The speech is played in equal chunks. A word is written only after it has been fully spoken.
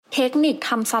เทคนิคท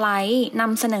ำสไลด์น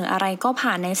ำเสนออะไรก็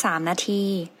ผ่านใน3นาที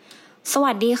ส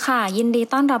วัสดีค่ะยินดี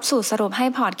ต้อนรับสู่สรุปให้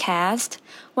พอดแคสต์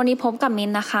วันนี้พบกับมิ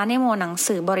นนะคะในหมวดหนัง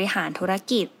สือบริหารธุร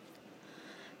กิจ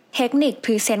เทคนิคพ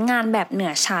รีเซนต์งานแบบเหนื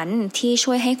อชั้นที่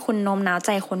ช่วยให้คุณโน้มน้าวใจ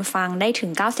คนฟังได้ถึ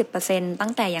ง 90% ตั้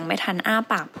งแต่ยังไม่ทันอ้า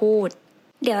ปากพูด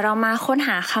เดี๋ยวเรามาค้นห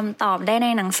าคำตอบได้ใน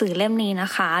หนังสือเล่มนี้นะ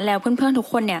คะแล้วเพื่อนๆทุก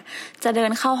คนเนี่ยจะเดิ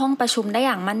นเข้าห้องประชุมได้อ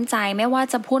ย่างมั่นใจไม่ว่า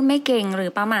จะพูดไม่เก่งหรือ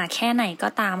ประหม่าแค่ไหนก็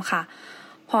ตามค่ะ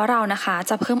เพราะเรานะคะ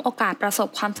จะเพิ่มโอกาสประสบ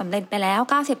ความสำเร็จไปแล้ว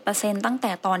 90% ตั้งแ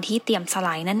ต่ตอนที่เตรียมสไล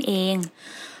ด์นั่นเอง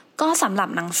ก็สำหรับ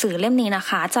หนังสือเล่มนี้นะ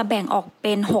คะจะแบ่งออกเ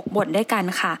ป็น6บทด้วยกัน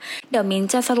ค่ะเดี๋ยวมิ้น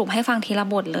จะสรุปให้ฟังทีละ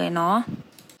บทเลยเนาะ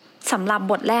สำหรับ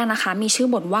บทแรกนะคะมีชื่อ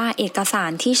บทว่าเอกสา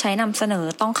รที่ใช้นำเสนอ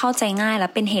ต้องเข้าใจง่ายและ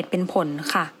เป็นเหตุเป็นผล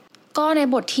ค่ะก็ใน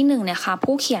บทที่1เนี่ยค่ะ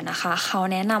ผู้เขียนนะคะเขา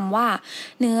แนะนำว่า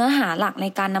เนื้อหาหลักใน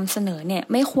การนำเสนอเนี่ย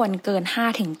ไม่ควรเกิน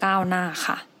 5-9 หน้า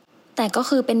ค่ะแต่ก็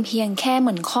คือเป็นเพียงแค่เห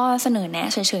มือนข้อเสนอแนะ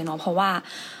เฉยๆเนาะเพราะว่า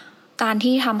การ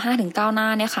ที่ทำ 5-9 หน้า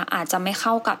เนี่ยค่ะอาจจะไม่เ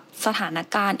ข้ากับสถาน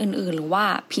การณ์อื่นๆหรือว่า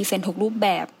พรีเซนต์ทุกรูปแบ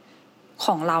บข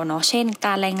องเราเนาะเช่นก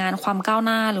ารรายงานความก้าวห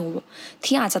น้าหรือ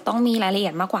ที่อาจจะต้องมีรายละเอี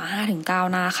ยดมากกว่า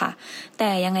 5-9 หน้าค่ะแต่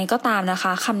ยังไงก็ตามนะค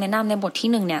ะคำแนะนำในบทที่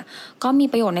1เนี่ยก็มี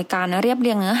ประโยชน์ในการเรียบเ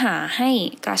รียงเนื้อหาให้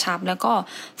กระชับแล้วก็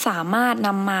สามารถน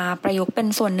ำมาประยุกต์เป็น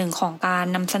ส่วนหนึ่งของการ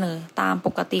นำเสนอตามป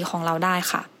กติของเราได้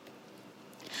ค่ะ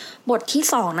บทที่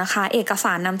2นะคะเอกส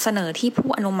ารนำเสนอที่ผู้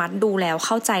อนุมัติดูแล้วเ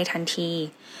ข้าใจทันที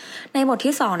ในบท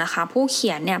ที่2นะคะผู้เ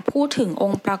ขียนเนี่ยพูดถึงอ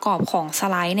งค์ประกอบของส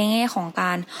ไลด์ในแง่ของก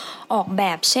ารออกแบ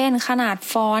บเช่นขนาด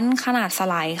ฟอนต์ขนาดส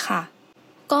ไลด์ค่ะ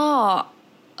ก็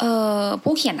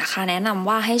ผู้เขียนนะคะแนะนำ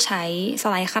ว่าให้ใช้ส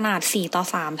ไลด์ขนาด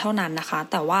4:3เท่านั้นนะคะ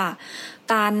แต่ว่า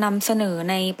การนำเสนอ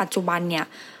ในปัจจุบันเนี่ย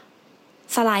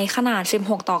สไลด์ขนาด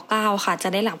16:9ค่ะจะ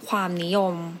ได้รับความนิย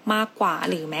มมากกว่า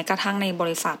หรือแม้กระทั่งในบ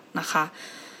ริษัทนะคะ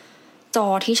จอ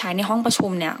ที่ใช้ในห้องประชุ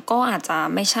มเนี่ยก็อาจจะ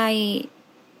ไม่ใช่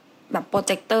แบบโปรเ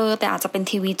จคเตอร์แต่อาจจะเป็น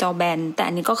ทีวีจอแบนแต่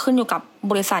อันนี้ก็ขึ้นอยู่กับ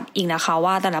บริษัทอีกนะคะ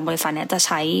ว่าแต่ละบริษัทเนี่ยจะใ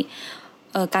ช้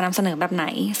การนำเสนอแบบไหน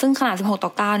ซึ่งขนาด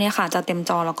16:9เนี่ยค่ะจะเต็ม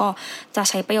จอแล้วก็จะ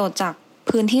ใช้ประโยชน์จาก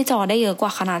พื้นที่จอได้เยอะกว่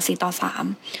าขนาด4:3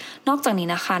นอกจากนี้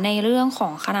นะคะในเรื่องขอ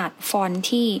งขนาดฟอนต์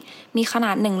ที่มีขน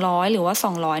าด100หรือว่า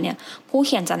200เนี่ยผู้เ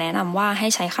ขียนจะแนะนำว่าให้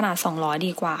ใช้ขนาด200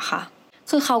ดีกว่าค่ะ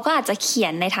คือเขาก็อาจจะเขีย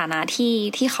นในฐานะ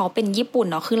ที่เขาเป็นญี่ปุ่น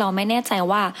เนาะคือเราไม่แน่ใจ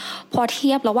ว่าพอเ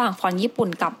ทียบระหว่างฟอนต์ญี่ปุ่น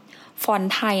กับฟอน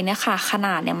ต์ไทยเนี่ยค่ะขน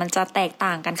าดเนี่ยมันจะแตกต่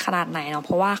างกันขนาดไหนเนาะเพ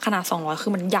ราะว่าขนาด200คื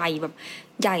อมันใหญ่แบบ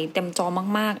ใหญ่เต็มจอ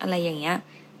มากๆอะไรอย่างเงี้ย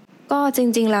ก็จ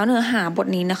ริงๆแล้วเนื้อหาบท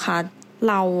นี้นะคะ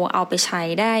เราเอาไปใช้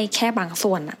ได้แค่บาง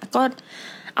ส่วนนะก็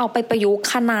เอาไปประยุกต์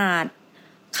ขนาด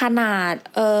ขนาด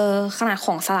ข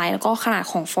องสไลด์แล้วก็ขนาด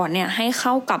ของฟอนต์เนี่ยให้เ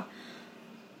ข้ากับ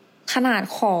ขนาด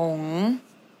ของ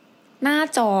หน้า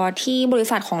จอที่บริ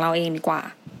ษัทของเราเองดีกว่า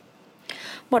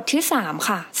บทที่3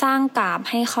ค่ะสร้างกราฟ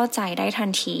ให้เข้าใจได้ทัน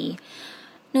ที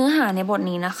เนื้อหาในบท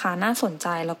นี้นะคะน่าสนใจ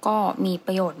แล้วก็มีป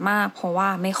ระโยชน์มากเพราะว่า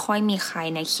ไม่ค่อยมีใคร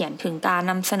เนี่ยเขียนถึงการ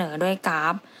นำเสนอด้วยกรา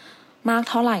ฟมาก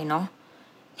เท่าไหร่เนาะ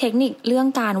เทคนิคเรื่อง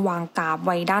การวางกราฟไ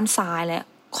ว้ด้านซ้ายและ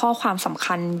ข้อความสำ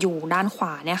คัญอยู่ด้านขว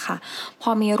าเนี่ยค่ะพอ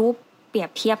มีรูปเปรียบ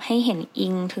เทียบให้เห็นอิ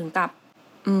งถึง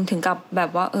กับแบบ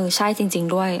ว่าใช่จริง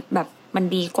ๆด้วยแบบมัน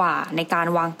ดีกว่าในการ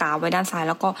วางกราฟไว้ด้านซ้าย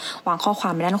แล้วก็วางข้อควา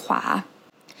มไว้ด้านขวา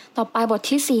ต่อไปบท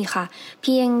ที่4ค่ะเ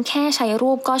พียงแค่ใช้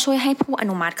รูปก็ช่วยให้ผู้อ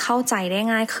นุมัติเข้าใจได้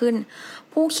ง่ายขึ้น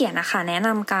ผู้เขียนนะคะแนะน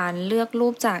ำการเลือกรู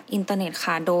ปจากอินเทอร์เน็ต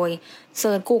ค่ะโดยเ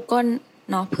ซิร์ช Google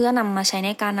เนาะเพื่อนำมาใช้ใน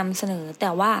การนำเสนอแต่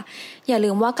ว่าอย่าลื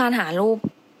มว่าการหารูป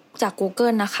จาก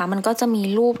Google นะคะมันก็จะมี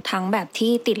รูปทั้งแบบ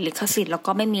ที่ติดลิขสิทธิ์แล้ว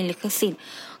ก็ไม่มีลิขสิทธิ์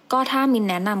ก็ถ้ามิน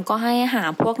แนะนำก็ให้หา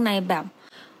พวกในแบบ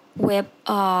เว็บ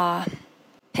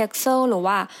Pexel ห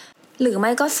รือไ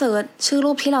ม่ก็เซิร์ชชื่อ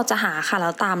รูปที่เราจะหาค่ะแล้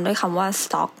วตามด้วยคำว่า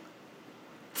stock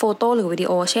โฟโต้หรือวิดีโ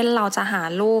อเช่นเราจะหา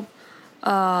รูป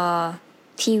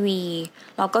ทีวี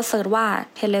เราก็เซิร์ชว่า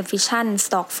television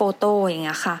stock photo อย่างเ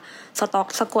งี้ยค่ะ stock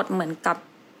สะกดเหมือนกับ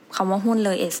คำว่าหุ้นเล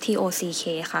ย STOCK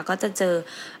ค่ะก็จะเจอ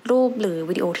รูปหรือ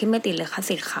วิดีโอที่ไม่ติดลิข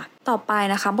สิทธิ์ค่ะต่อไป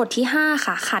นะคะบทที่5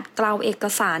ค่ะขัดเกลาเอก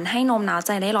สารให้โน้มน้าวใ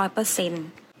จได้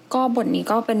 100% ก็บทนี้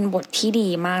ก็เป็นบทที่ดี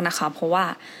มากนะคะเพราะว่า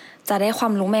จะได้ควา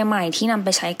มรู้ใหม่ๆที่นำไป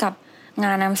ใช้กับง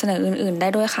านนำเสนออื่นๆได้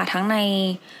ด้วยค่ะทั้งใน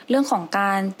เรื่องของก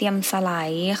ารเตรียมสไล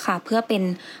ด์ค่ะเพื่อเป็น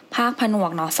ภาคผนว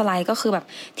กเนาะสไลด์ก็คือแบบ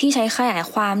ที่ใช้ขยาย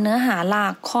ความเนื้อหาหลั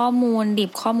กข้อมูลดิ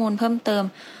บข้อมูลเพิ่มเติม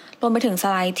รวมไปถึงส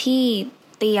ไลด์ที่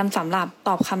เตรียมสำหรับต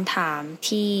อบคำถาม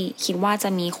ที่คิดว่าจะ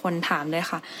มีคนถามด้วย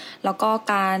ค่ะแล้วก็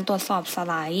การตรวจสอบส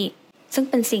ไลด์ซึ่ง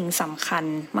เป็นสิ่งสำคัญ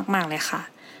มากๆเลยค่ะ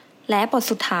และบท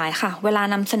สุดท้ายค่ะเวลา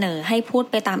นำเสนอให้พูด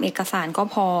ไปตามเอกสารก็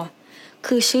พอ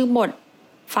คือชื่อบท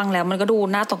ฟังแล้วมันก็ดู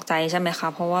น่าตกใจใช่ไหมคะ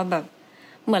เพราะว่าแบบ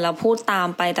เหมือนเราพูดตาม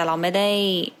ไปแต่เราไม่ได้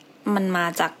มันมา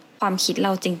จากความคิดเร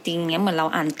าจริงๆเนี้ยเหมือนเรา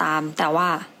อ่านตามแต่ว่า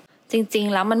จริง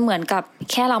ๆแล้วมันเหมือนกับ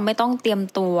แค่เราไม่ต้องเตรียม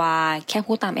ตัวแค่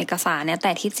พูดตามเอกสารเนี่ยแ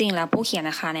ต่ที่จริงแล้วผู้เขียน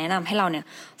นะคะแนะนำให้เราเนี่ย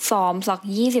ซ้อมสัก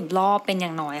20 รอบเป็นอย่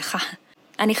างน้อยค่ะ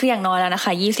อันนี้คืออย่างน้อยแล้วนะค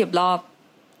ะ20 รอบ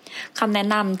คำแนะ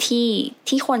นำ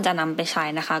ที่ควรจะนำไปใช้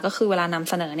นะคะก็คือเวลานำ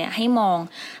เสนอเนี่ยให้มอง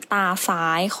ตาซ้า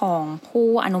ยของผู้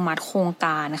อนุมัติโครงก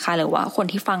ารนะคะหรือว่าคน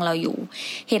ที่ฟังเราอยู่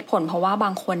เหตุผลเพราะว่าบา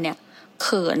งคนเนี่ยเ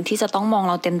ขินที่จะต้องมอง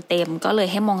เราเต็มๆก็เลย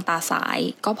ให้มองตาซ้าย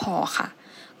ก็พอค่ะ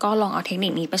ก็ลองเอาเทคนิ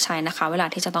คนี้ไปใช้นะคะเวลา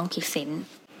ที่จะต้องพรีเซนต์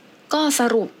ก็ส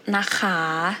รุปนะคะ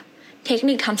เทค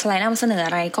นิคทำสไลด์นำเสนออ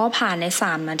ะไรก็ผ่านใน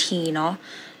3 นาทีเนาะ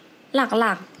ห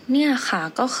ลักๆเนี่ยค่ะ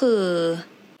ก็คือ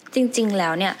จริงๆแล้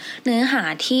วเนี่ยเนื้อหา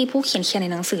ที่ผู้เขียนใน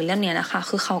หนังสือเล่มนี้นะคะ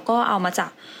คือเขาก็เอามาจา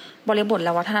กบริบทแล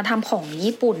ะวัฒนธรรมของ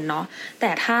ญี่ปุ่นเนาะแต่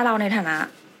ถ้าเราในฐานะ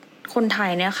คนไทย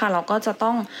เนี่ยค่ะเราก็จะต้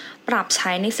องปรับใ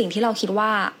ช้ในสิ่งที่เราคิดว่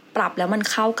าปรับแล้วมัน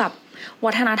เข้ากับ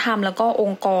วัฒนธรรมแล้วก็อ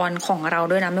งค์กรของเรา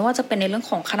ด้วยนะไม่ว่าจะเป็นในเรื่อง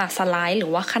ของขนาดสไลด์หรื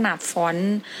อว่าขนาดฟอน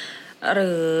ต์ห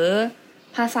รือ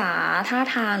ภาษาท่า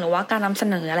ทางหรือว่าการนำเส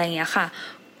นออะไรอย่างเงี้ยค่ะ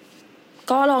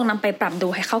ก็ลองนำไปปรับดู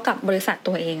ให้เข้ากับบริษัท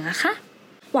ตัวเองนะคะ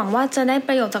หวังว่าจะได้ป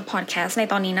ระโยชน์จากพอดแคสต์ใน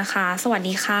ตอนนี้นะคะสวัส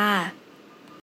ดีค่ะ